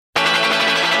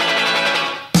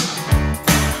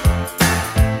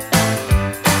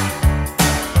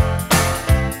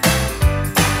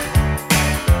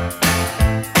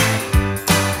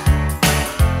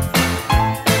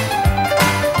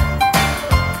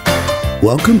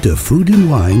Welcome to Food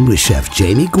and Wine with Chef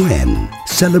Jamie Gwen.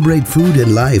 Celebrate food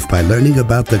and life by learning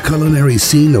about the culinary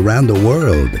scene around the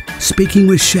world. Speaking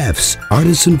with chefs,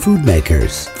 artisan food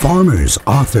makers, farmers,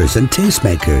 authors, and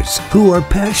tastemakers who are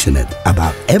passionate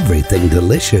about everything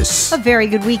delicious. A very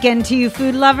good weekend to you,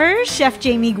 food lovers. Chef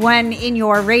Jamie Gwen in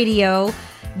your radio.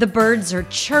 The birds are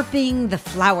chirping, the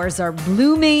flowers are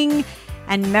blooming,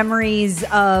 and memories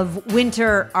of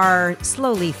winter are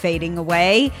slowly fading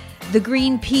away. The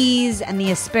green peas and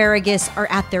the asparagus are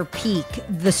at their peak.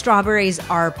 The strawberries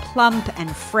are plump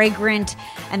and fragrant,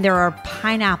 and there are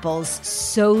pineapples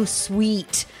so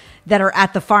sweet that are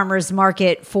at the farmer's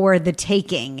market for the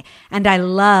taking. And I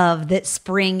love that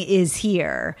spring is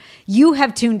here. You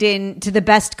have tuned in to the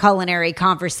best culinary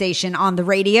conversation on the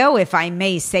radio, if I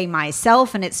may say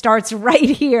myself, and it starts right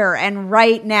here and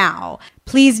right now.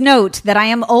 Please note that I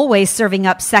am always serving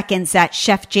up seconds at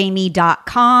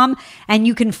chefjamie.com, and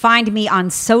you can find me on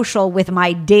social with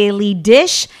my daily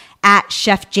dish at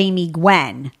Chef Jamie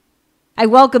Gwen. I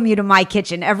welcome you to my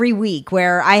kitchen every week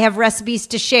where I have recipes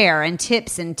to share and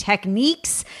tips and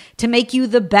techniques to make you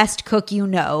the best cook you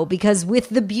know, because with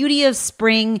the beauty of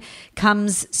spring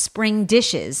comes spring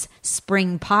dishes,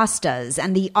 spring pastas,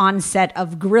 and the onset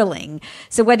of grilling.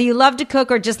 So whether you love to cook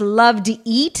or just love to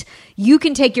eat, you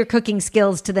can take your cooking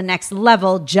skills to the next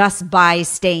level just by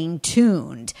staying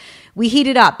tuned. We heat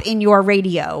it up in your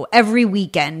radio every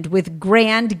weekend with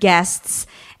grand guests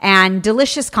and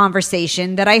delicious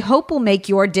conversation that I hope will make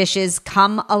your dishes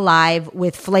come alive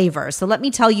with flavor. So let me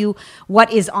tell you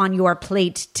what is on your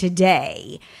plate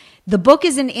today. The book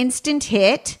is an instant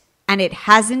hit, and it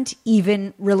hasn't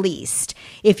even released.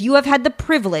 If you have had the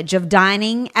privilege of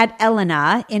dining at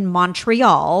Elena in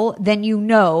Montreal, then you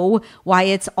know why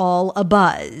it's all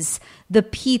abuzz. The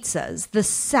pizzas, the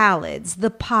salads, the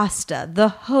pasta, the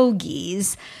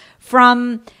hoagies,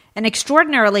 from an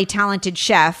extraordinarily talented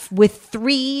chef with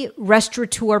 3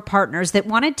 restaurateur partners that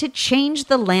wanted to change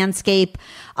the landscape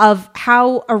of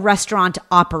how a restaurant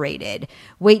operated.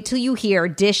 Wait till you hear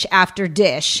dish after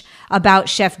dish about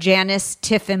Chef Janice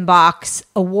Tiefenback's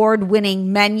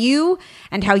award-winning menu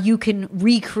and how you can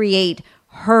recreate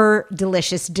her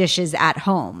delicious dishes at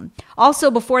home. Also,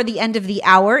 before the end of the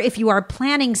hour, if you are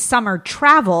planning summer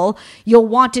travel, you'll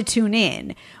want to tune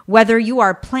in, whether you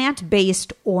are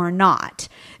plant-based or not,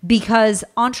 because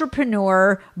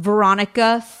entrepreneur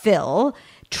Veronica Fil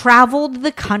traveled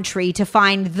the country to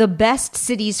find the best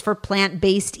cities for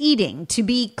plant-based eating, to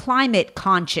be climate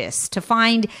conscious, to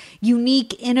find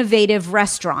unique, innovative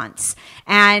restaurants.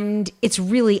 And it's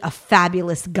really a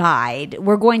fabulous guide.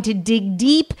 We're going to dig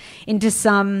deep into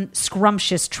some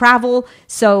scrumptious travel,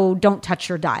 so don't touch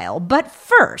your dial. But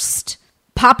first,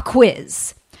 pop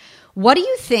quiz. What do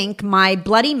you think my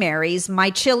Bloody Marys, my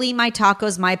chili, my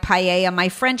tacos, my paella, my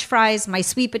French fries, my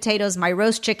sweet potatoes, my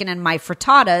roast chicken, and my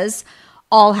frittatas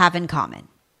all have in common?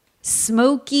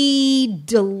 Smoky,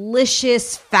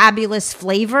 delicious, fabulous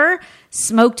flavor.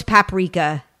 Smoked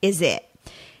paprika is it.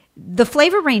 The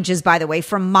flavor ranges, by the way,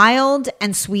 from mild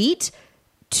and sweet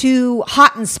to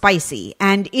hot and spicy.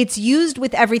 And it's used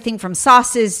with everything from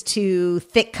sauces to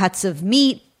thick cuts of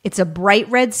meat. It's a bright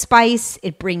red spice.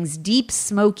 It brings deep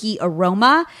smoky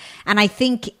aroma. And I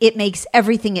think it makes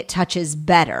everything it touches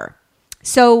better.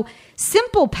 So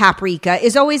simple paprika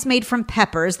is always made from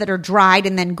peppers that are dried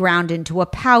and then ground into a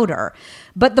powder.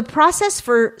 But the process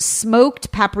for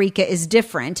smoked paprika is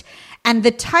different, and the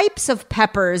types of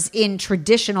peppers in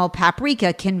traditional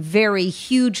paprika can vary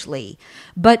hugely.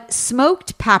 But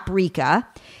smoked paprika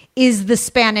is the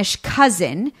Spanish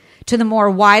cousin to the more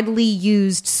widely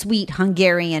used sweet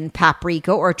Hungarian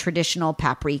paprika or traditional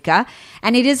paprika,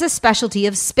 and it is a specialty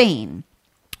of Spain,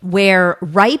 where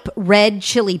ripe red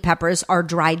chili peppers are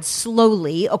dried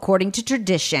slowly, according to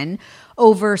tradition,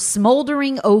 over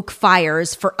smoldering oak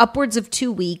fires for upwards of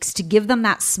 2 weeks to give them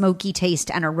that smoky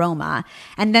taste and aroma.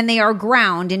 And then they are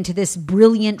ground into this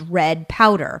brilliant red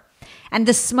powder. And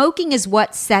the smoking is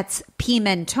what sets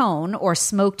pimentone, or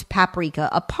smoked paprika,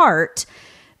 apart.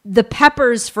 The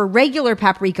peppers for regular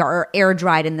paprika are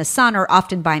air-dried in the sun or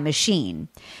often by machine.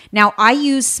 Now, I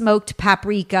use smoked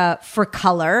paprika for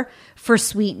color, for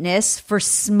sweetness, for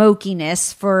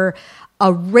smokiness, for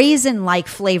a raisin-like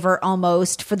flavor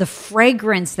almost, for the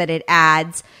fragrance that it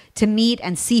adds to meat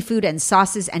and seafood and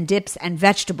sauces and dips and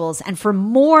vegetables, and for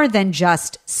more than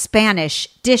just Spanish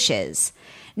dishes.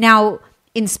 Now,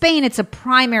 in Spain, it's a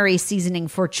primary seasoning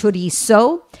for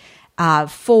chorizo,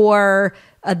 for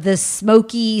the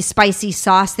smoky, spicy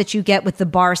sauce that you get with the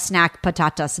bar snack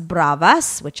patatas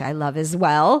bravas, which I love as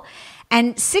well.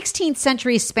 And 16th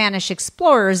century Spanish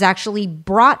explorers actually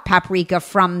brought paprika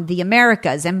from the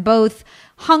Americas, and both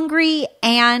Hungary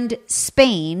and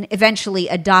Spain eventually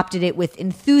adopted it with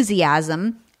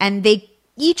enthusiasm, and they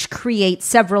each create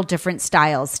several different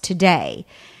styles today.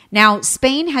 Now,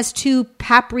 Spain has two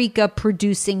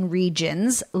paprika-producing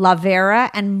regions, La Vera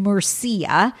and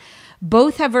Murcia.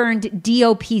 Both have earned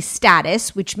DOP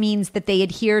status, which means that they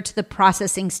adhere to the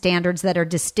processing standards that are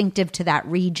distinctive to that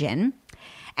region.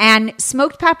 And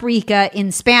smoked paprika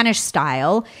in Spanish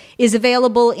style is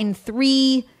available in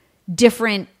 3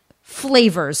 different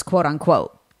flavors, quote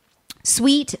unquote: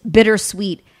 sweet,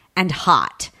 bittersweet, and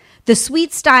hot. The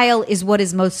sweet style is what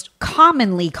is most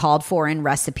commonly called for in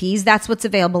recipes. That's what's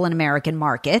available in American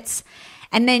markets.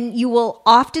 And then you will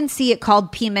often see it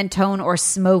called pimentón or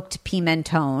smoked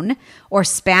pimentón or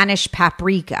Spanish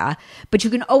paprika, but you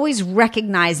can always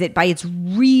recognize it by its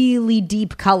really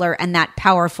deep color and that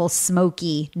powerful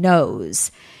smoky nose.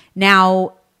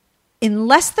 Now,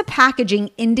 unless the packaging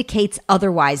indicates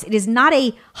otherwise, it is not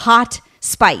a hot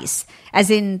spice,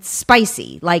 as in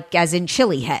spicy, like as in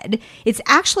chili head. It's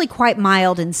actually quite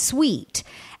mild and sweet.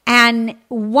 And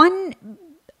one,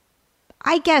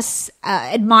 I guess,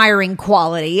 admiring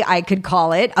quality, I could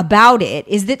call it, about it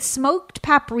is that smoked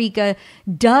paprika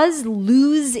does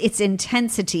lose its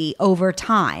intensity over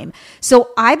time.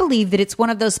 So I believe that it's one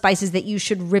of those spices that you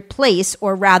should replace,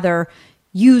 or rather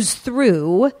use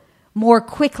through, more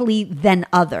quickly than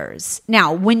others.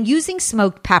 Now, when using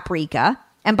smoked paprika,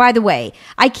 and by the way,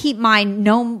 I keep mine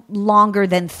no longer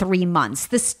than 3 months.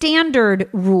 The standard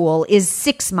rule is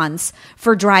 6 months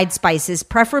for dried spices,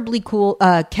 preferably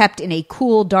kept in a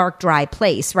cool, dark, dry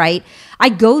place, right? I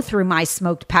go through my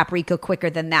smoked paprika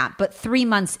quicker than that, but 3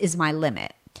 months is my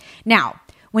limit. Now,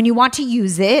 when you want to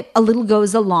use it, a little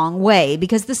goes a long way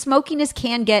because the smokiness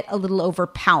can get a little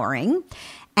overpowering.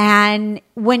 And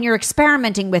when you're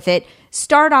experimenting with it,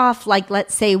 start off like,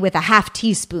 let's say, with a half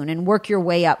teaspoon and work your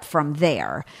way up from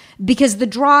there. Because the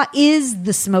draw is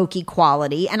the smoky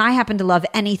quality, and I happen to love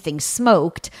anything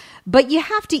smoked, but you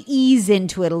have to ease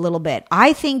into it a little bit.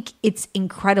 I think it's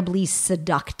incredibly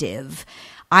seductive.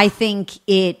 I think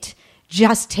it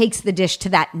just takes the dish to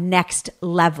that next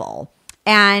level.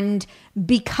 And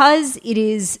because it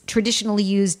is traditionally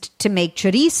used to make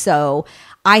chorizo,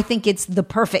 I think it's the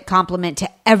perfect complement to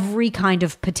every kind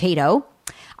of potato.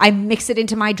 I mix it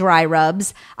into my dry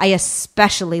rubs. I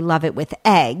especially love it with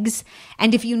eggs.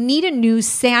 And if you need a new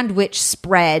sandwich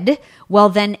spread, well,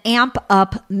 then amp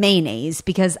up mayonnaise,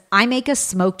 because I make a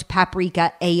smoked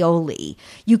paprika aioli.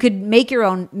 You could make your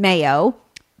own mayo,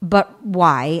 but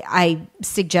why? I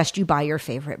suggest you buy your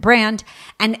favorite brand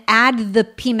and add the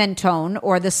pimentón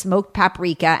or the smoked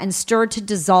paprika and stir to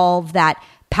dissolve that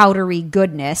powdery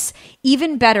goodness.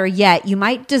 Even better yet, you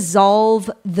might dissolve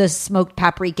the smoked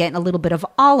paprika in a little bit of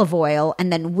olive oil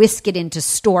and then whisk it into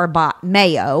store-bought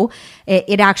mayo.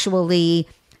 It actually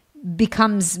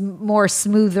becomes more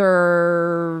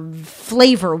smoother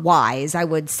flavor-wise, I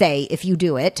would say, if you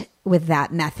do it with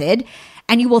that method.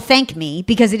 And you will thank me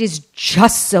because it is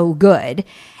just so good.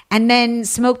 And then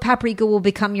smoked paprika will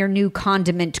become your new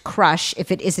condiment crush if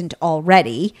it isn't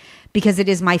already, because it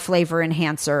is my flavor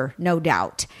enhancer, no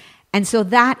doubt. And so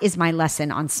that is my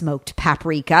lesson on smoked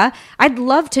paprika. I'd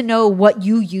love to know what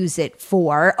you use it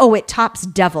for. Oh, it tops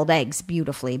deviled eggs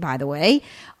beautifully, by the way.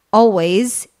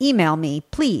 Always email me,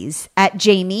 please, at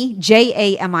Jamie,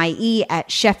 Jamie, at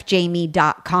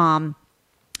chefjamie.com,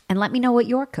 and let me know what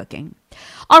you're cooking.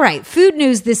 All right, food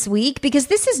news this week, because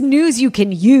this is news you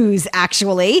can use,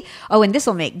 actually. Oh, and this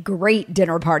will make great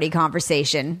dinner party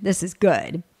conversation. This is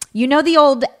good. You know the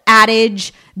old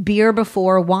adage, beer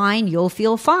before wine, you'll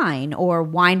feel fine, or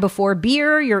wine before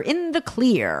beer, you're in the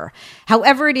clear.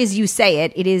 However it is you say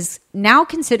it, it is now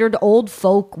considered old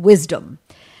folk wisdom.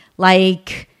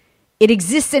 Like, it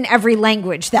exists in every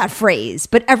language, that phrase,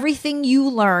 but everything you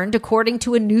learned, according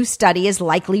to a new study, is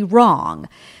likely wrong.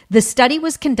 The study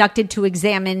was conducted to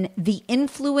examine the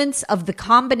influence of the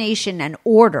combination and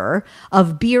order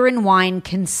of beer and wine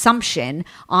consumption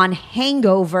on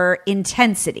hangover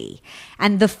intensity.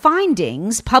 And the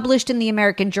findings, published in the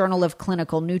American Journal of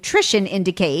Clinical Nutrition,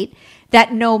 indicate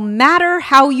that no matter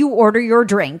how you order your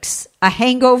drinks, a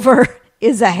hangover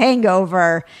is a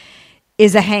hangover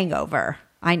is a hangover.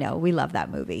 I know, we love that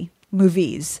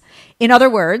movies. In other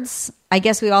words, I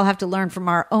guess we all have to learn from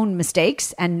our own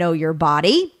mistakes and know your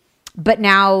body. But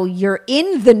now you're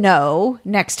in the know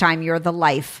next time you're the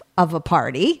life of a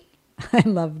party. I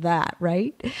love that,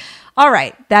 right? All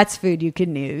right, that's food you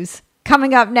can use.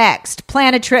 Coming up next,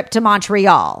 plan a trip to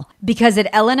Montreal. Because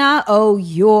at Elena,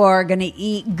 you're going to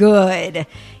eat good.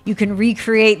 You can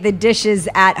recreate the dishes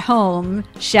at home.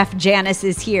 Chef Janice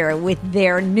is here with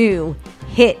their new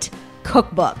hit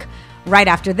cookbook. Right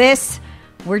after this,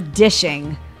 we're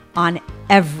dishing on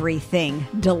everything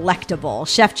delectable.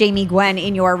 Chef Jamie Gwen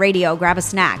in your radio. Grab a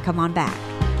snack. Come on back.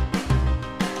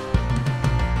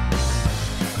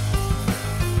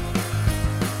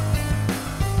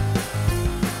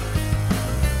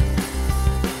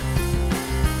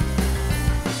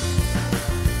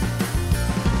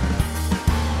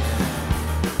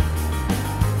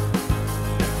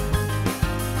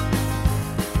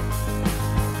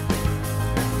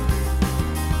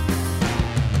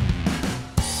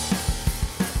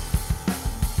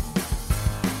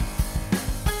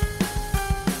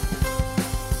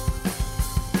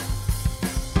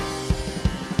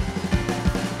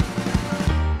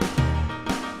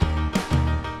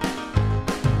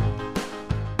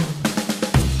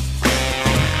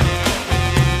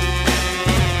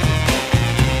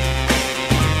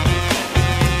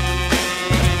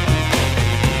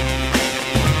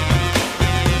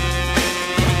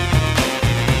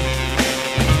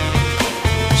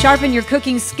 Sharpen your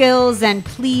cooking skills and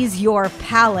please your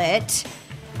palate.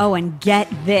 Oh, and get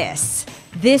this.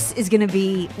 This is going to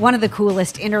be one of the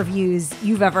coolest interviews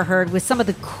you've ever heard with some of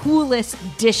the coolest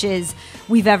dishes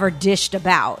we've ever dished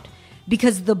about.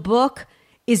 Because the book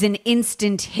is an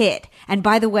instant hit. And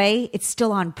by the way, it's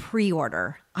still on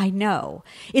pre-order. I know.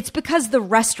 It's because the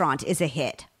restaurant is a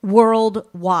hit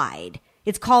worldwide.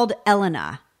 It's called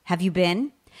Elena. Have you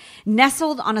been?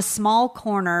 Nestled on a small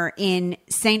corner in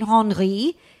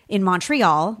Saint-Henri in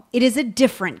Montreal, it is a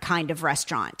different kind of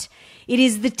restaurant. It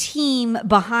is the team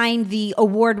behind the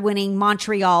award-winning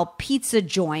Montreal pizza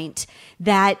joint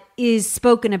that is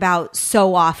spoken about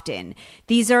so often.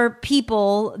 These are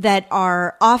people that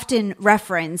are often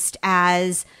referenced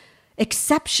as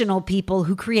exceptional people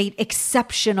who create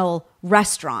exceptional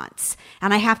restaurants.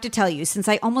 And I have to tell you, since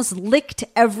I almost licked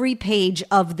every page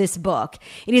of this book,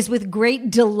 it is with great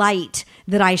delight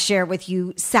that I share with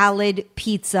you Salad,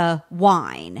 Pizza,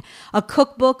 Wine, a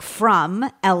cookbook from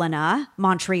Elena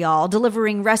Montreal,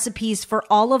 delivering recipes for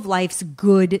all of life's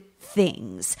good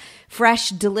things.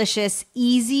 Fresh, delicious,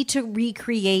 easy to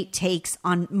recreate takes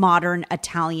on modern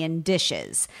Italian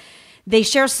dishes. They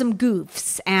share some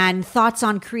goofs and thoughts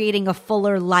on creating a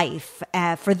fuller life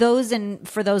for those and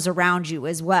for those around you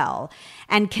as well.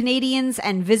 And Canadians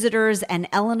and visitors and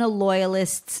Elena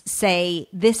loyalists say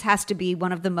this has to be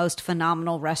one of the most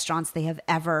phenomenal restaurants they have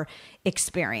ever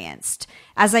experienced.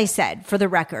 As I said, for the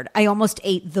record, I almost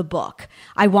ate the book.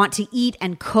 I want to eat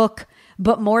and cook,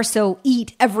 but more so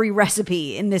eat every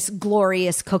recipe in this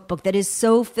glorious cookbook that is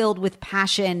so filled with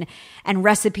passion and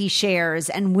recipe shares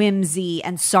and whimsy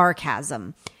and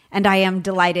sarcasm. And I am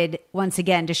delighted once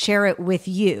again to share it with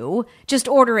you. Just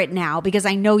order it now because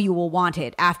I know you will want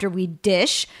it after we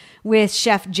dish with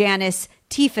Chef Janice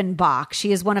Tiefenback.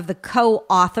 She is one of the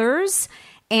co-authors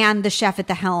and the chef at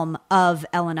the helm of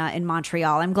Elena in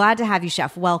Montreal. I'm glad to have you,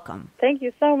 Chef. Welcome. Thank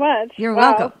you so much. You're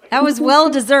welcome. That was well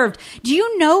deserved. Do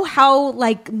you know how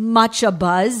much a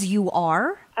buzz you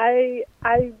are? I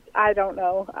don't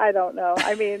know.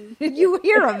 I mean, you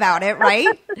hear about it, right?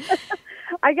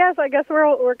 I guess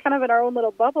we're kind of in our own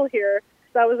little bubble here.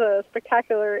 That was a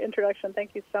spectacular introduction.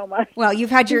 Thank you so much. Well,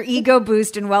 you've had your ego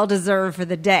boost and well-deserved for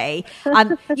the day.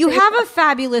 You have a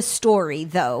fabulous story,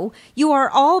 though. You are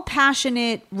all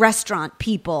passionate restaurant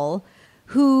people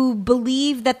who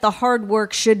believe that the hard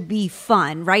work should be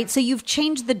fun, right? So you've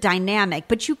changed the dynamic,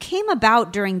 but you came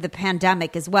about during the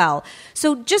pandemic as well.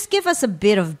 So just give us a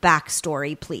bit of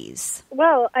backstory, please.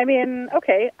 Well, I mean,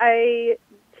 okay. I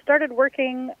started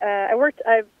working. I've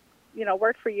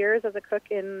worked for years as a cook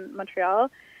in Montreal,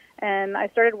 and I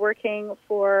started working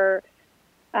for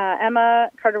Emma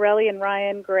Cardarelli and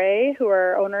Ryan Gray, who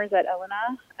are owners at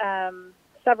Elena,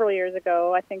 several years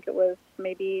ago. I think it was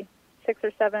maybe 6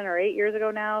 or 7 or 8 years ago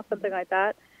now, something like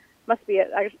that. Must be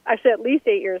actually at least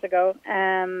 8 years ago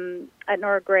at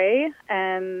Nora Gray,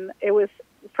 and it was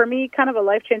for me kind of a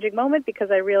life-changing moment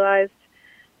because I realized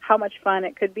how much fun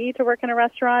it could be to work in a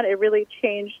restaurant. It really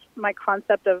changed my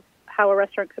concept of how a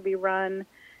restaurant could be run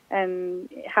and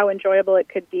how enjoyable it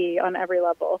could be on every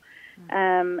level.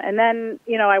 And then,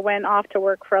 I went off to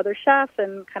work for other chefs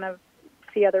and kind of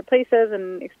see other places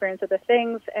and experience other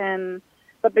things.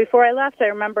 But before I left, I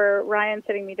remember Ryan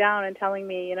sitting me down and telling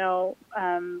me,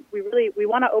 we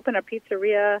want to open a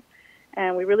pizzeria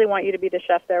and we really want you to be the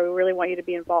chef there. We really want you to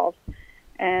be involved.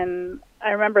 And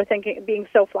I remember being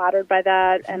so flattered by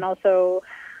that and also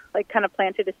kind of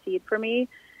planted a seed for me.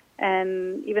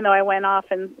 And even though I went off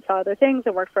and saw other things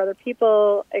and worked for other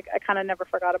people, I kind of never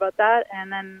forgot about that.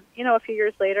 And then, a few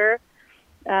years later,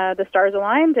 the stars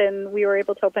aligned and we were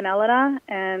able to open Elena.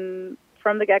 And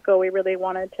from the get-go, we really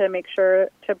wanted to make sure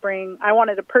I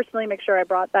wanted to personally make sure I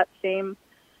brought that same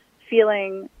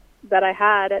feeling that I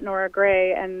had at Nora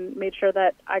Gray and made sure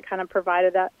that I kind of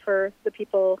provided that for the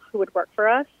people who would work for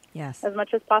us. Yes. As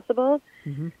much as possible,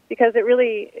 because it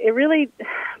really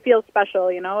feels special.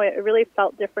 It really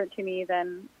felt different to me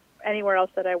than anywhere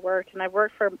else that I worked, and I've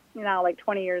worked for like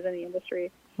 20 years in the industry.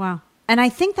 Wow. And I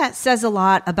think that says a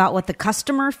lot about what the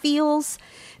customer feels,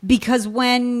 because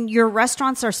when your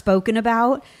restaurants are spoken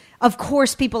about, of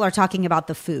course, people are talking about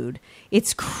the food.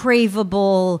 It's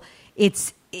craveable.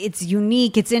 It's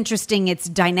unique. It's interesting. It's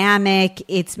dynamic.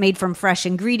 It's made from fresh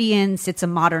ingredients. It's a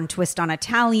modern twist on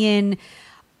Italian.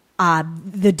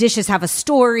 The dishes have a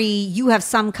story. You have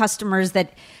some customers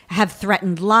that have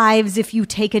threatened lives if you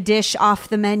take a dish off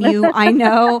the menu. I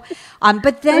know.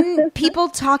 But then people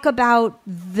talk about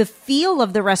the feel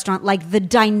of the restaurant, like the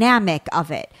dynamic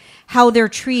of it, how they're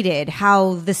treated,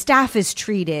 how the staff is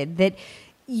treated, that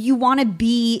you want to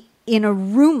be in a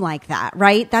room like that,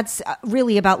 right? That's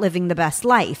really about living the best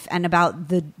life and about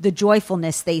the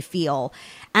joyfulness they feel.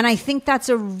 And I think that's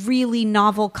a really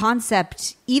novel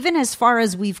concept, even as far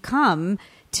as we've come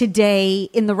today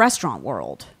in the restaurant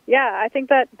world. Yeah, I think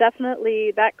that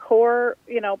definitely that core,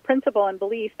 principle and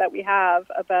belief that we have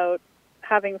about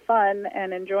having fun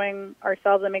and enjoying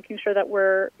ourselves and making sure that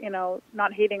we're,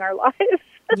 not hating our lives.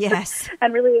 Yes.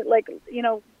 And really,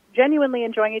 genuinely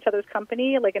enjoying each other's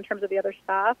company, like in terms of the other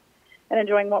staff and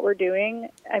enjoying what we're doing.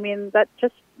 I mean, that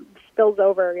just spills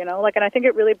over, and I think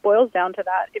it really boils down to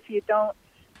that.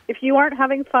 If you aren't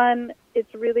having fun,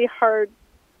 it's really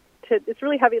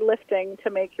heavy lifting to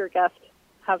make your guests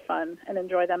have fun and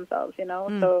enjoy themselves,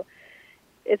 So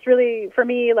it's really, for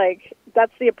me,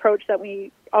 that's the approach that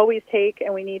we always take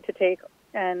and we need to take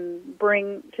and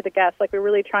bring to the guests. We're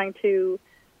really trying to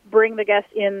bring the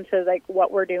guests into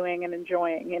what we're doing and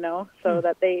enjoying, so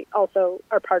that they also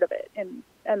are part of it.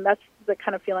 And that's the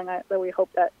kind of feeling that we hope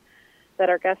that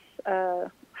our guests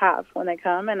have when they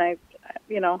come. And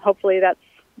hopefully that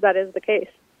is the case.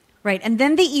 Right. And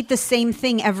then they eat the same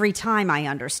thing every time, I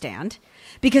understand,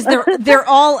 because they're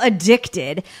all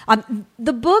addicted.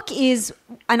 The book is,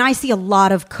 and I see a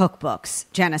lot of cookbooks,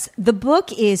 Janice, the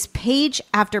book is page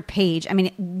after page. I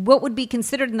mean, what would be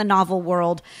considered in the novel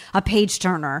world a page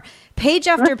turner, page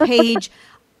after page.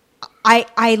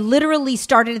 I literally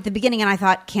started at the beginning and I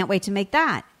thought, can't wait to make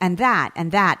that and that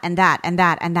and that and that and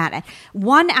that and that,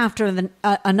 one after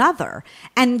another.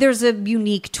 And there's a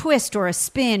unique twist or a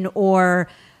spin or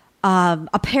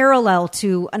a parallel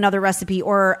to another recipe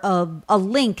or a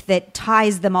link that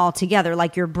ties them all together,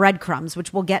 like your breadcrumbs,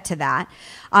 which we'll get to that.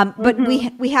 But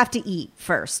we have to eat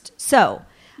first. So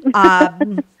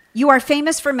you are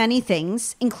famous for many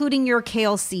things, including your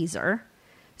kale Caesar.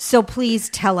 So please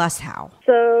tell us how.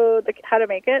 So how to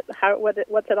make it?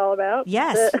 What's it all about?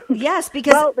 Yes, yes.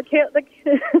 Because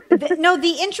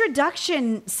the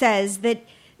introduction says that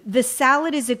the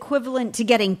salad is equivalent to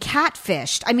getting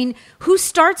catfished. I mean, who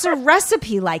starts a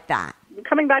recipe like that?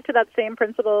 Coming back to that same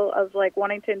principle of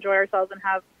wanting to enjoy ourselves and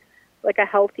have a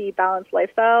healthy, balanced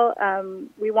lifestyle,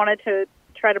 we wanted to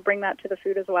try to bring that to the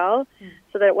food as well,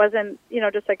 so that it wasn't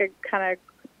just a kind of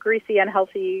greasy,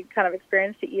 unhealthy kind of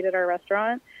experience to eat at our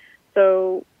restaurant.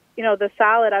 So, the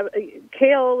salad,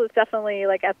 kale was definitely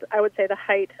I would say the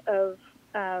height of,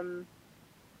 the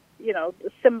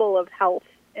symbol of health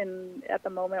at the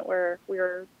moment where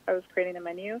I was creating the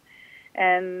menu.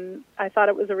 And I thought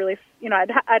it was a really,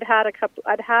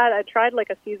 I'd tried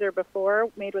a Caesar before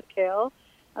made with kale.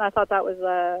 And I thought that was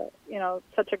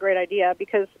such a great idea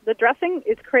because the dressing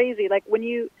is crazy. When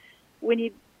you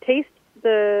taste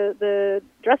the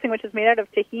dressing, which is made out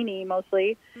of tahini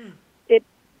mostly,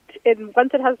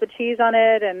 once it has the cheese on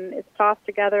it and it's tossed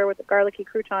together with the garlicky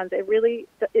croutons,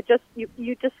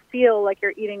 you just feel like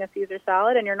you're eating a Caesar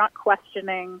salad, and you're not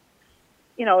questioning,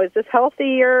 is this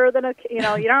healthier than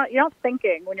you're not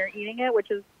thinking when you're eating it,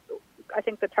 which is, I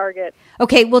think, the target.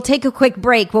 Okay, we'll take a quick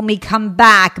break. When we come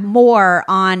back, more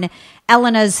on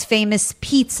Elena's famous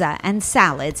pizza and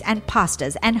salads and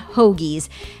pastas and hoagies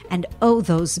and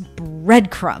those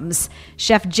breadcrumbs.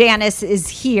 Chef Janice is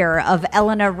here of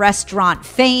Elena restaurant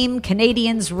fame.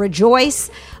 Canadians rejoice.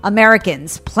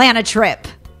 Americans plan a trip.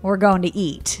 We're going to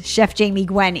eat. Chef Jamie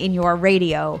Gwen in your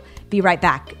radio. Be right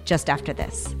back just after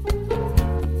this.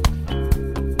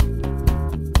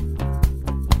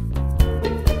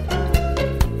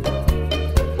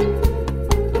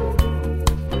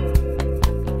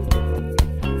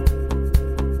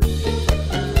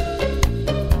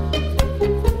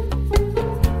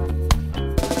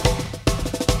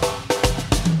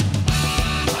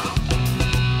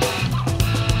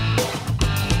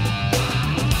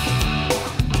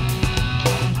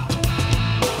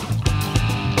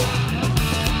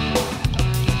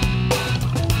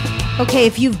 Okay,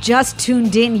 if you've just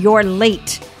tuned in, you're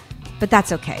late, but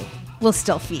that's okay. We'll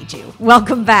still feed you.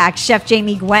 Welcome back, Chef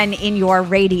Jamie Gwen in your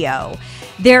radio.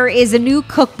 There is a new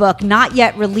cookbook, not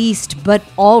yet released, but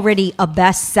already a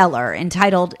bestseller,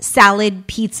 entitled Salad,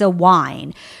 Pizza,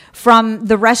 Wine, from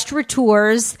the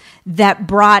restaurateurs that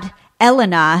brought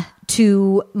Elena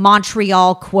to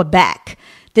Montreal, Quebec.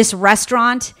 This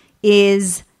restaurant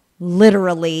is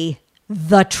literally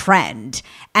the trend,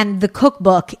 and the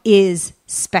cookbook is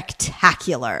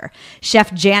spectacular.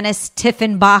 Chef Janice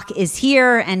Tiefenback is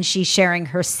here, and she's sharing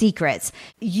her secrets.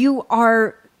 You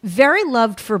are very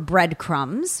loved for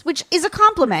breadcrumbs, which is a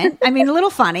compliment. I mean, a little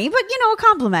funny, but a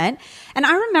compliment. And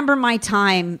I remember my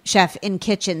time, Chef, in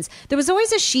kitchens. There was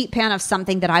always a sheet pan of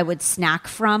something that I would snack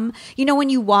from. When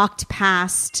you walked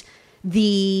past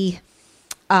the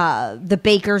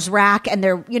baker's rack, and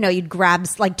there, you'd grab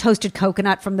like toasted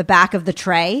coconut from the back of the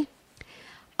tray.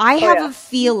 I have a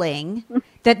feeling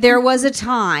that there was a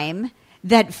time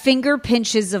that finger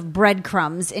pinches of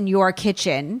breadcrumbs in your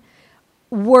kitchen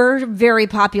were very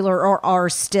popular, or are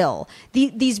still.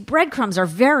 These breadcrumbs are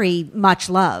very much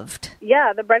loved.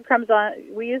 Yeah, the breadcrumbs,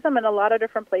 we use them in a lot of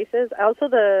different places. Also,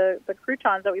 the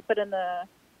croutons that we put in the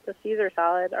Caesar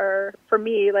salad are, for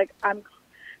me, like, I'm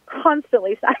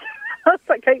constantly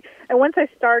snacking. And once I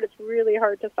start, it's really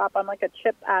hard to stop. I'm like a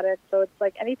chip addict, so it's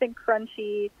like anything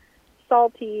crunchy,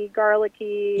 salty,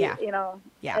 garlicky,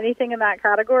 anything in that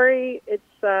category, it's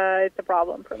a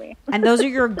problem for me. And those are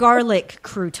your garlic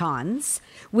croutons,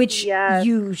 which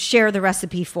you share the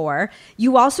recipe for.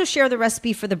 You also share the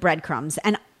recipe for the breadcrumbs.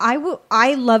 And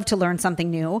I love to learn something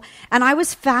new, and I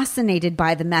was fascinated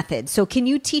by the method. So can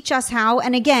you teach us how?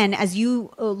 And again, as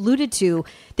you alluded to,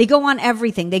 they go on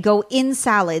everything. They go in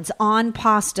salads, on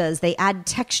pastas. They add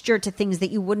texture to things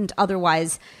that you wouldn't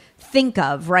otherwise think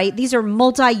of, right? These are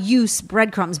multi-use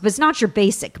breadcrumbs, but it's not your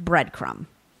basic breadcrumb.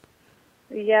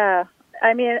 Yeah.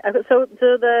 I mean, so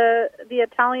the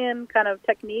Italian kind of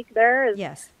technique there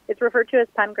is, it's referred to as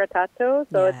pan grattato.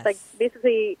 So it's like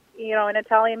basically, in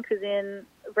Italian cuisine,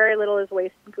 very little is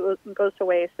goes to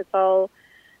waste. It's all,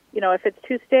 if it's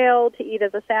too stale to eat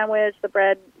as a sandwich, the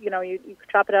bread, you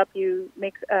chop it up, you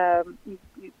make, you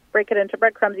break it into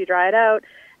breadcrumbs, you dry it out,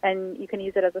 and you can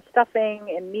use it as a stuffing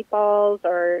in meatballs,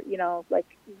 or, like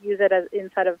use it as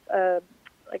inside of,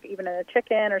 like even in a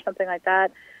chicken or something like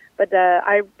that. But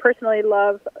I personally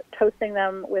love toasting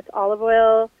them with olive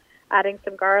oil, adding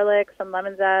some garlic, some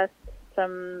lemon zest,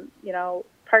 some,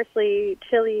 parsley,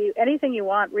 chili, anything you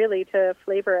want really to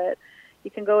flavor it.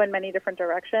 You can go in many different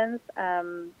directions.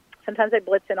 Sometimes I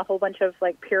blitz in a whole bunch of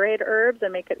like pureed herbs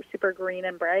and make it super green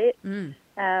and bright. And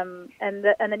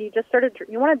then you just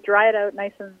you want to dry it out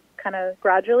nice and kind of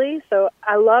gradually. So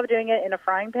I love doing it in a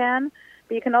frying pan,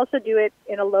 but you can also do it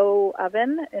in a low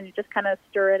oven, and you just kind of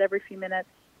stir it every few minutes,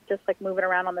 just like move it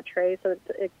around on the tray so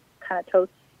it kind of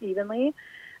toasts evenly.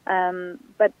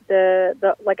 But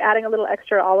the like adding a little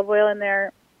extra olive oil in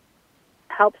there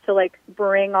helps to like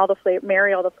bring all the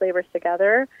marry all the flavors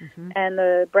together, and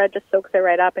the bread just soaks it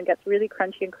right up and gets really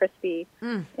crunchy and crispy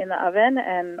in the oven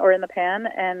or in the pan,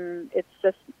 and it's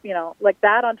just like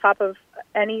that on top of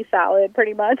any salad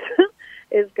pretty much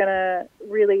is gonna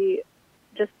really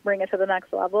just bring it to the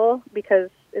next level, because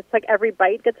it's like every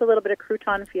bite gets a little bit of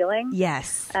crouton feeling.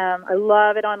 Yes. I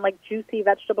love it on like juicy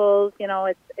vegetables.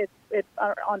 It's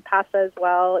on pasta as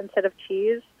well instead of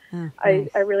cheese.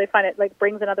 I really find it like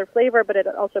brings another flavor, but it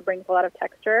also brings a lot of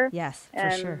texture. Yes,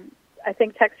 for sure. I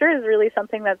think texture is really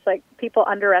something that's like people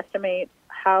underestimate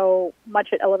how much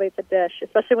it elevates a dish,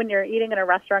 especially when you're eating in a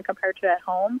restaurant compared to at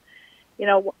home.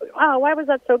 Wow, why was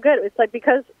that so good? It's like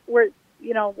because we're,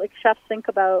 like chefs think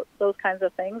about those kinds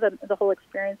of things and the whole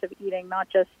experience of eating, not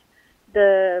just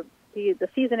the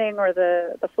seasoning or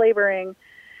the flavoring.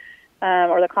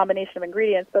 Or the combination of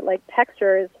ingredients, but like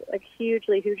texture is like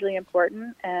hugely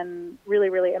important and really,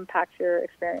 really impacts your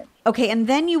experience. Okay, and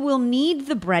then you will need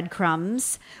the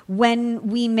breadcrumbs when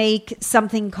we make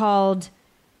something called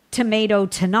tomato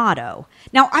tonnato.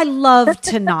 Now, I love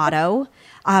tonnato.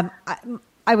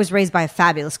 I was raised by a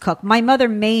fabulous cook. My mother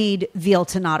made veal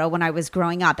tonnato when I was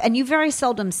growing up, and you very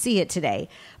seldom see it today.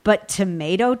 But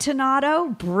tomato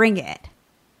tonnato, bring it.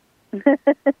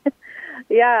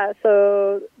 Yeah,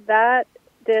 so that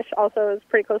dish also is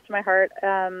pretty close to my heart.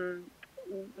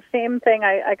 Same thing.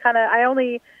 I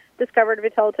only discovered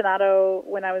vitello tonnato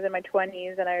when I was in my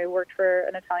 20s, and I worked for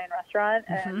an Italian restaurant.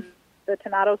 And the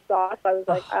tonnato sauce, I was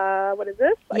like, what is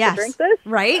this? I can drink this?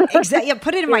 Right? Exactly. Yeah,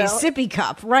 put it in my sippy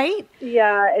cup, right?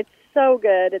 Yeah, it's so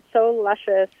good. It's so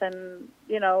luscious and,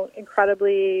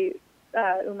 incredibly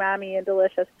umami and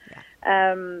delicious. Yeah.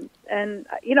 And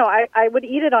you know, I would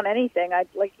eat it on anything. I'd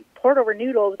like pour it over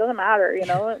noodles. It doesn't matter, you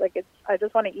know. Like I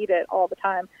just want to eat it all the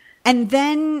time. And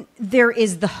then there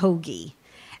is the hoagie.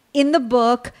 In the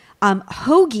book,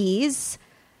 hoagies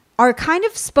are kind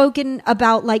of spoken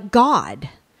about like God.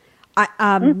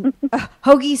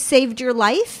 Hoagies saved your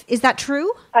life. Is that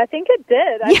true? I think it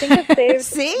did. I think it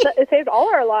saved it saved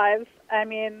all our lives. I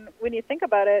mean, when you think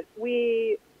about it,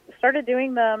 we started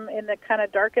doing them in the kind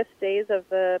of darkest days of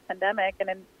the pandemic, and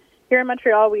here in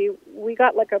Montreal, we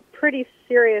got like a pretty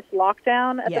serious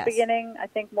lockdown at the beginning. I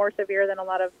think more severe than a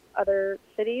lot of other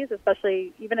cities,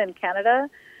 especially even in Canada.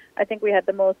 I think we had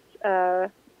the most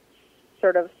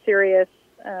sort of serious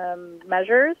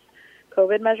measures,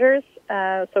 COVID measures.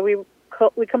 So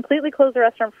we completely closed the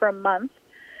restaurant for a month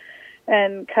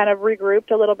and kind of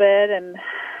regrouped a little bit, and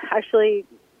actually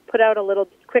put out a little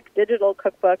quick digital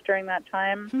cookbook during that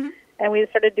time. Mm-hmm. And we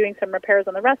started doing some repairs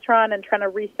on the restaurant and trying to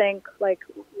rethink like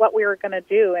what we were going to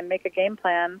do and make a game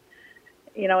plan,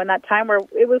 you know, in that time where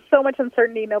it was so much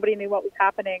uncertainty, nobody knew what was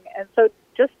happening. And so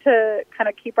just to kind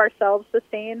of keep ourselves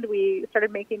sustained, we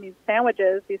started making these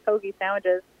sandwiches, these hoagie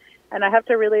sandwiches. And I have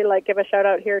to really like give a shout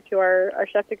out here to our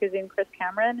chef de cuisine, Chris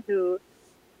Cameron, who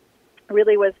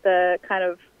really was the kind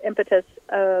of impetus,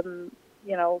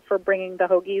 you know, for bringing the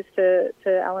hoagies to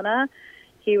Elena.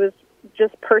 He was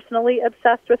just personally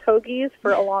obsessed with hoagies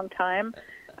for a long time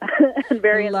and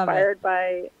very inspired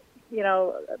by, you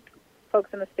know,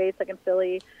 folks in the States, like in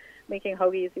Philly, making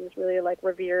hoagies. He was really like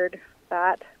revered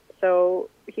that. So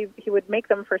he would make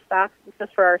them for staff,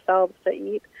 just for ourselves to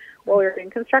eat while we were doing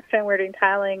construction. We were doing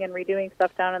tiling and redoing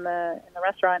stuff down in the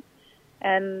restaurant.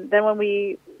 And then when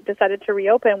we decided to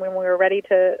reopen, when we were ready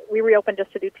to, we reopened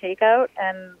just to do takeout,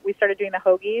 and we started doing the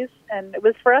hoagies. And it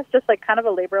was for us just like kind of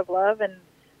a labor of love. And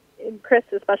Chris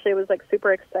especially was like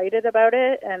super excited about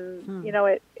it. And, you know,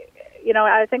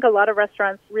 I think a lot of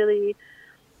restaurants really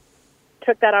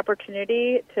took that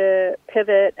opportunity to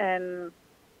pivot and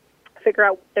figure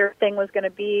out what their thing was going to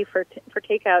be for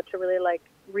takeout, to really like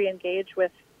re-engage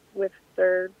with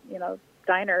their, you know,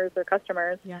 diners or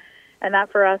customers. Yeah. And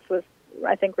that for us was,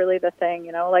 I think, really the thing,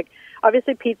 you know, like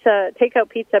obviously takeout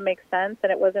pizza makes sense,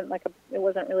 and it wasn't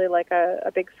really like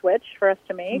a big switch for us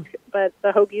to make, but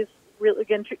the hoagies really,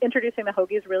 introducing the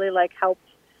hoagies really like helped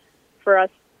for us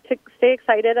to stay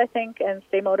excited, I think, and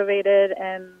stay motivated.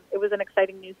 And it was an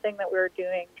exciting new thing that we were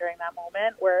doing during that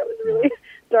moment where it was really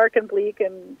dark and bleak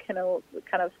and kind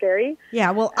of scary.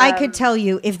 Yeah, well, I could tell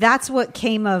you, if that's what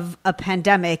came of a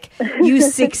pandemic, you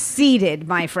succeeded,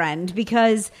 my friend,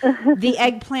 because the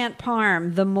eggplant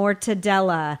parm, the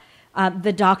mortadella,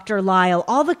 the Dr. Lyle,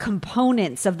 all the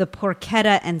components of the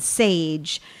porchetta and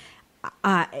sage,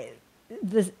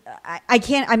 I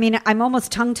can't, I mean, I'm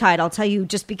almost tongue-tied, I'll tell you,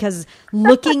 just because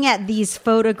looking at these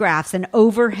photographs, an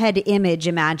overhead image,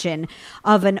 imagine,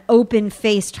 of an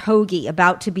open-faced hoagie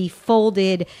about to be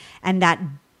folded, and that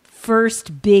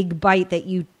first big bite that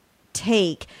you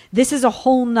take. This is a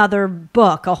whole nother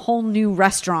book, a whole new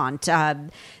restaurant.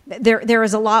 There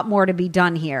is a lot more to be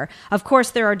done here. Of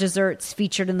course, there are desserts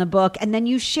featured in the book, and then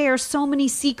you share so many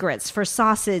secrets for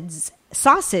sauces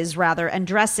and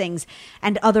dressings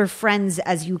and other friends,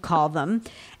 as you call them.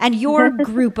 And your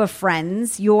group of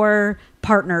friends, your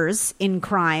partners in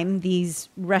crime, these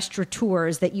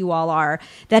restaurateurs that you all are,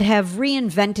 that have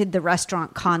reinvented the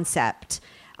restaurant concept,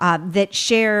 that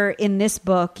share in this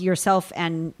book, yourself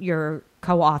and your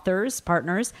co-authors,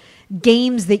 partners,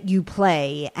 games that you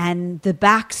play and the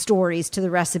backstories to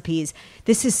the recipes.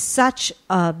 This is such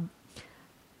a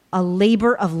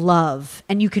labor of love,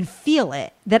 and you can feel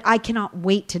it, that I cannot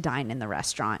wait to dine in the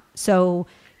restaurant. So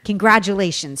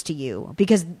congratulations to you,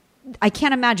 because I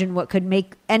can't imagine what could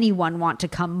make anyone want to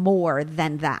come more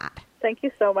than that. Thank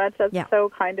you so much. That's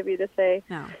so kind of you to say.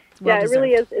 No, it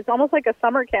really is. It's almost like a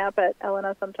summer camp at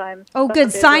Elena sometimes. Oh,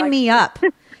 good. Sign me up.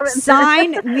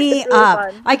 Sign me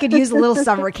up. I could use a little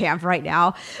summer camp right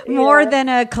now. More than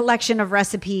a collection of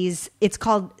recipes. It's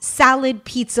called Salad,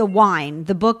 Pizza, Wine.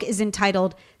 The book is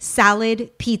entitled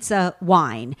Salad, Pizza,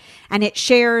 Wine. And it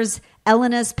shares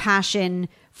Elena's passion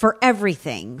for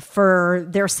everything, for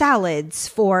their salads,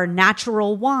 for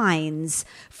natural wines,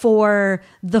 for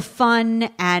the fun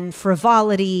and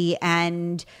frivolity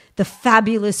and the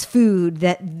fabulous food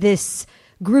that this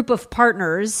group of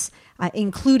partners,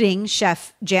 including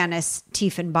Chef Janice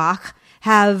Tiefenback,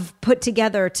 have put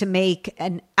together to make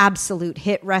an absolute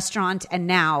hit restaurant and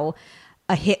now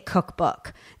a hit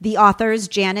cookbook. The authors,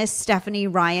 Janice, Stephanie,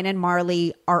 Ryan, and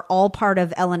Marley, are all part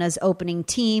of Elena's opening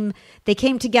team. They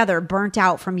came together, burnt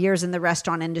out from years in the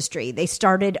restaurant industry. They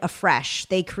started afresh.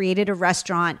 They created a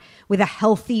restaurant with a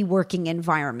healthy working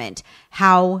environment.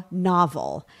 How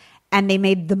novel. and they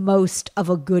made the most of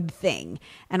a good thing.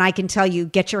 And I can tell you,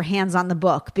 get your hands on the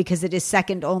book because it is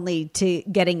second only to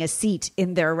getting a seat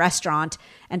in their restaurant,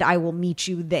 and I will meet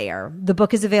you there. The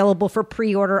book is available for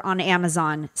pre-order on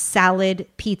Amazon, Salad,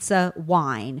 Pizza,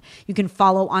 Wine. You can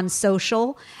follow on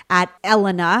social at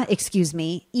Elena,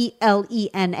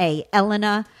 E-L-E-N-A,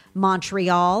 Elena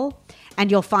Montreal,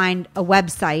 and you'll find a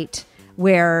website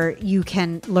where you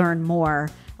can learn more,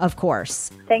 of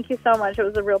course. Thank you so much. It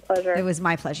was a real pleasure. It was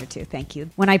my pleasure too. Thank you.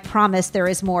 When I promise there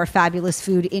is more fabulous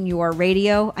food in your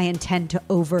radio, I intend to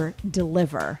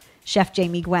over-deliver. Chef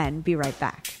Jamie Gwen, be right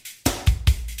back.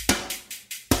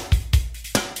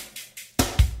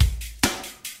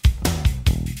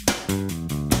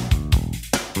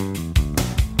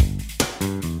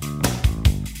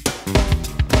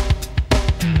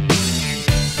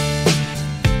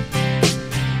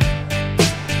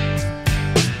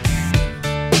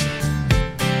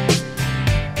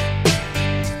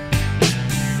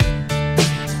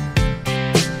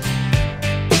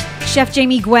 Chef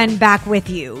Jamie Gwen back with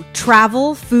you.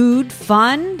 Travel, food,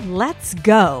 fun, let's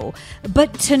go.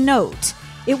 But to note,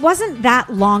 it wasn't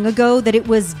that long ago that it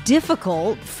was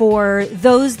difficult for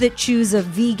those that choose a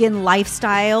vegan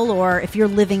lifestyle or if you're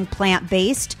living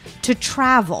plant-based to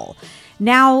travel.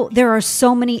 Now there are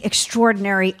so many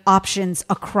extraordinary options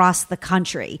across the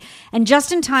country. And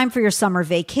just in time for your summer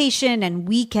vacation and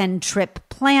weekend trip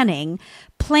planning,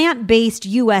 Plant-Based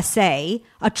USA,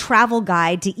 a travel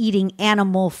guide to eating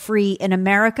animal-free in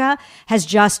America, has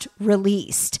just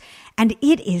released. And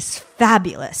it is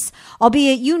fabulous.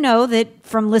 Albeit you know that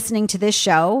from listening to this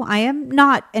show, I am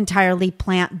not entirely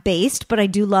plant-based, but I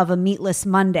do love a meatless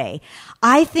Monday.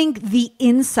 I think the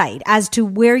insight as to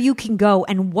where you can go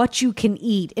and what you can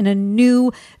eat in a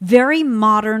new, very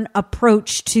modern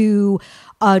approach to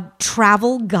a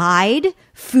travel guide,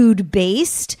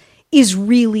 food-based, is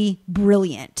really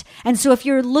brilliant. And so if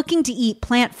you're looking to eat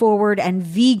plant-forward and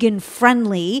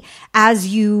vegan-friendly as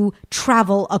you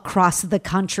travel across the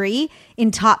country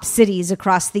in top cities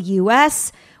across the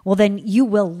U.S., well, then you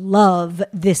will love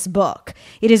this book.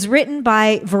 It is written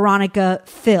by Veronica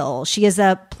Fil. She is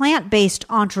a plant-based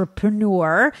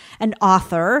entrepreneur, an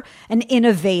author, an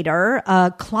innovator,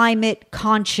 a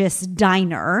climate-conscious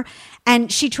diner, and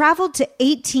she traveled to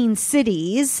 18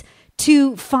 cities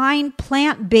to find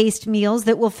plant-based meals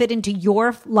that will fit into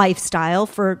your lifestyle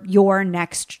for your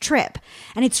next trip.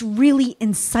 And it's really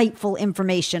insightful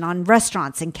information on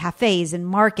restaurants and cafes and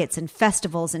markets and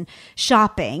festivals and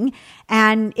shopping.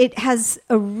 And it has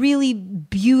a really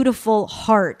beautiful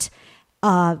heart,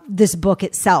 this book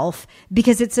itself,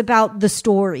 because it's about the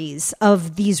stories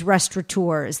of these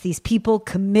restaurateurs, these people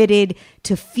committed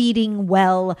to feeding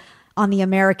well on the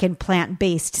American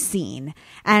plant-based scene.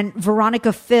 And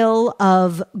Veronica Fil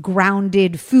of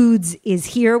Grounded Foods is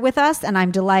here with us, and I'm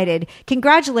delighted.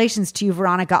 Congratulations to you,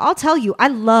 Veronica. I'll tell you, I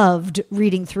loved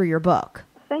reading through your book.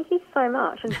 Thank you so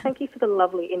much, and thank you for the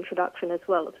lovely introduction as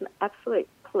well. It's an absolute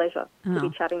pleasure to be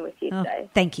chatting with you today.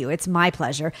 Thank you. It's my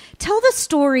pleasure. Tell the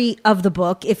story of the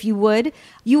book, if you would.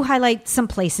 You highlight some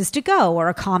places to go or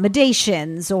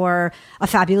accommodations or a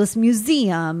fabulous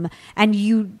museum, and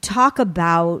you talk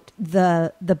about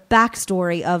the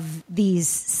backstory of these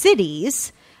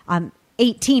cities,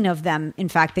 18 of them, in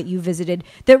fact, that you visited,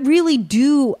 that really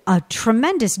do a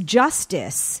tremendous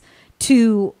justice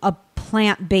to a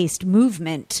plant-based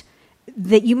movement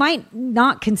that you might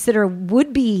not consider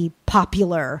would be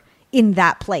popular in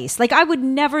that place. Like, I would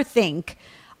never think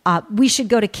we should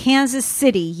go to Kansas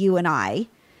City, you and I,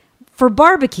 for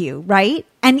barbecue, right?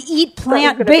 And eat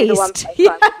plant-based.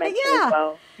 Yeah.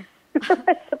 Well.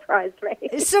 That surprised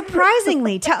me.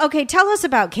 Surprisingly. Tell us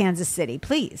about Kansas City,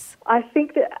 please. I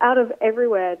think that out of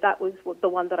everywhere, that was the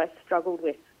one that I struggled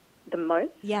with the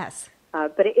most. Yes.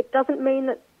 But it doesn't mean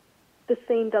that the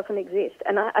scene doesn't exist.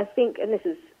 And I think, and this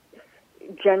is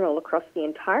general across the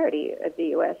entirety of the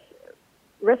U.S.,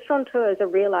 restaurateurs are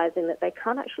realizing that they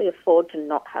can't actually afford to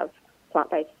not have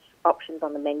plant-based options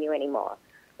on the menu anymore,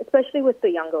 especially with the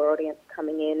younger audience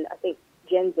coming in. I think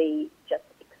Gen Z just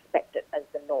expect it as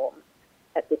the norm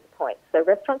at this point. So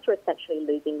restaurants are essentially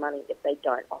losing money if they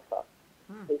don't offer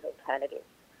these alternatives.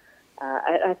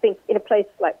 I think in a place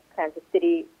like Kansas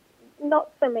City, not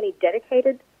so many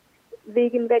dedicated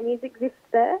vegan venues exist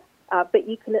there, but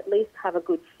you can at least have a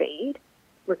good feed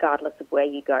regardless of where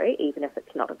you go, even if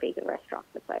it's not a vegan restaurant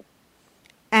per se.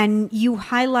 And you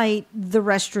highlight the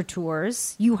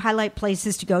restaurateurs. You highlight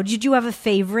places to go. Did you have a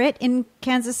favorite in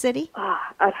Kansas City?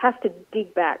 I'd have to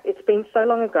dig back. It's been so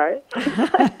long ago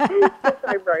since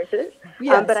I wrote it.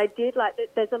 Yes. But I did like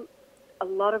that. There's a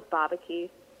lot of barbecue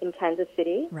in Kansas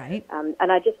City. Right.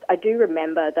 And I do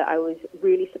remember that I was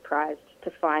really surprised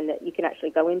to find that you can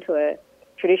actually go into a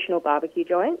traditional barbecue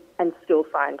joint and still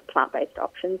find plant-based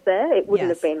options there. It wouldn't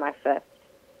have been my first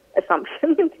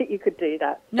assumption that you could do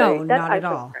that. No, so not at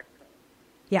all.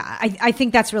 Yeah, I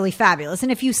think that's really fabulous.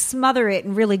 And if you smother it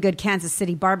in really good Kansas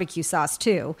City barbecue sauce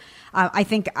too, I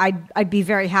think I'd be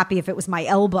very happy if it was my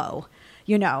elbow,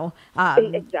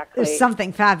 Exactly. There's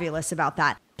something fabulous about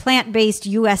that. Plant-Based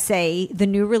USA, the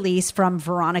new release from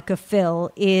Veronica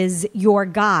Fil, is your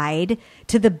guide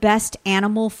to the best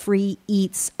animal-free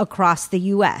eats across the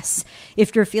U.S.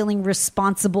 If you're feeling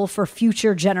responsible for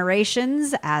future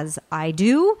generations, as I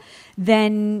do,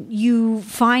 then you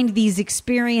find these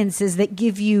experiences that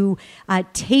give you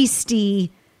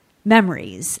tasty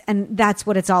memories. And that's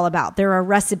what it's all about. There are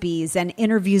recipes and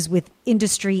interviews with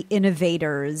industry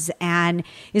innovators, and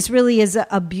this really is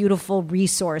a beautiful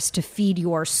resource to feed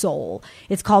your soul.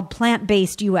 It's called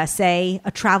Plant-Based USA, a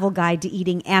travel guide to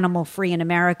eating animal-free in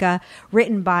America,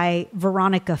 written by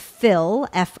Veronica Fil,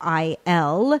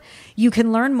 F-I-L. You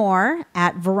can learn more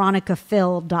at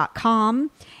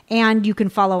veronicafil.com, and you can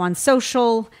follow on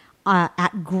social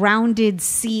at Grounded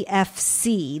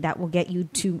CFC. That will get you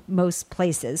to most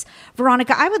places.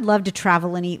 Veronica, I would love to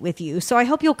travel and eat with you, so I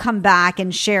hope you'll come back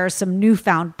and share some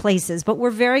newfound places. But we're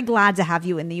very glad to have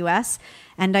you in the U.S.,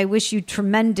 and I wish you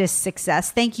tremendous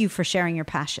success. Thank you for sharing your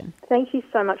passion. Thank you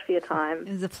so much for your time.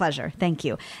 It was a pleasure. Thank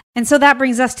you. And so that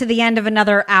brings us to the end of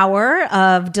another hour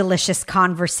of delicious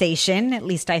conversation. At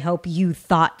least I hope you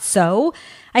thought so.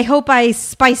 I hope I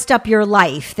spiced up your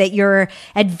life, that your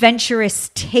adventurous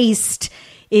taste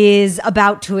is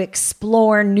about to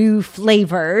explore new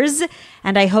flavors.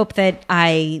 And I hope that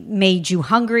I made you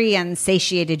hungry and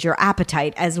satiated your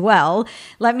appetite as well.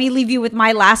 Let me leave you with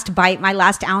my last bite, my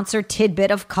last ounce or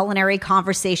tidbit of culinary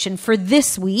conversation for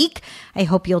this week. I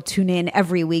hope you'll tune in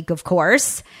every week, of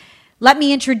course. Let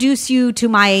me introduce you to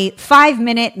my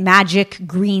 5-minute magic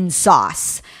green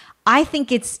sauce. I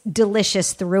think it's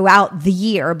delicious throughout the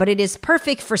year, but it is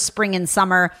perfect for spring and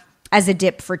summer as a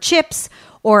dip for chips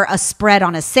or a spread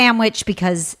on a sandwich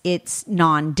because it's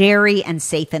non-dairy and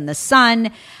safe in the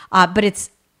sun. But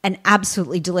it's an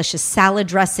absolutely delicious salad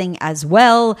dressing as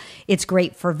well. It's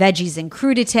great for veggies and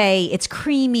crudité. It's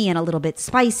creamy and a little bit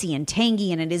spicy and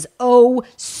tangy, and it is oh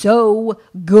so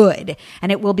good.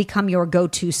 And it will become your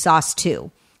go-to sauce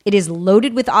too. It is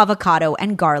loaded with avocado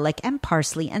and garlic and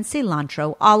parsley and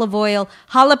cilantro, olive oil,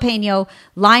 jalapeno,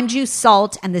 lime juice,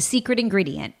 salt, and the secret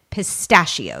ingredient,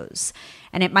 pistachios.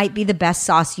 And it might be the best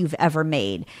sauce you've ever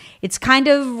made. It's kind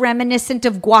of reminiscent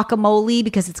of guacamole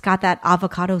because it's got that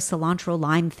avocado, cilantro,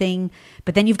 lime thing.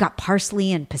 But then you've got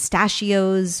parsley and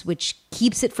pistachios, which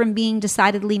keeps it from being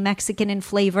decidedly Mexican in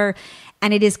flavor.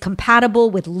 And it is compatible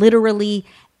with literally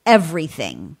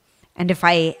everything. And if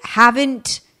I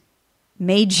haven't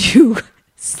made you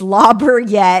slobber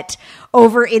yet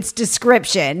over its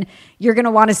description, you're going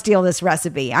to want to steal this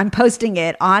recipe. I'm posting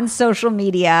it on social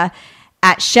media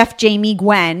at Chef Jamie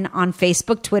Gwen on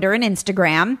Facebook, Twitter, and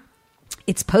Instagram.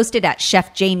 It's posted at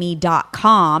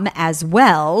chefjamie.com as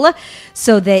well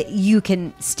so that you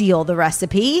can steal the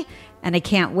recipe. And I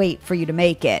can't wait for you to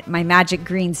make it. My magic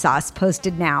green sauce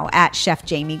posted now at Chef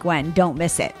Jamie Gwen. Don't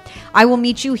miss it. I will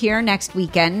meet you here next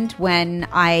weekend when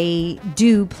I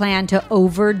do plan to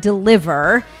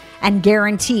over-deliver and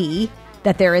guarantee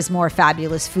that there is more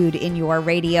fabulous food in your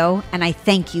radio. And I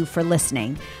thank you for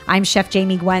listening. I'm Chef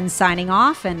Jamie Gwen signing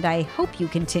off, and I hope you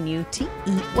continue to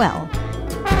eat well.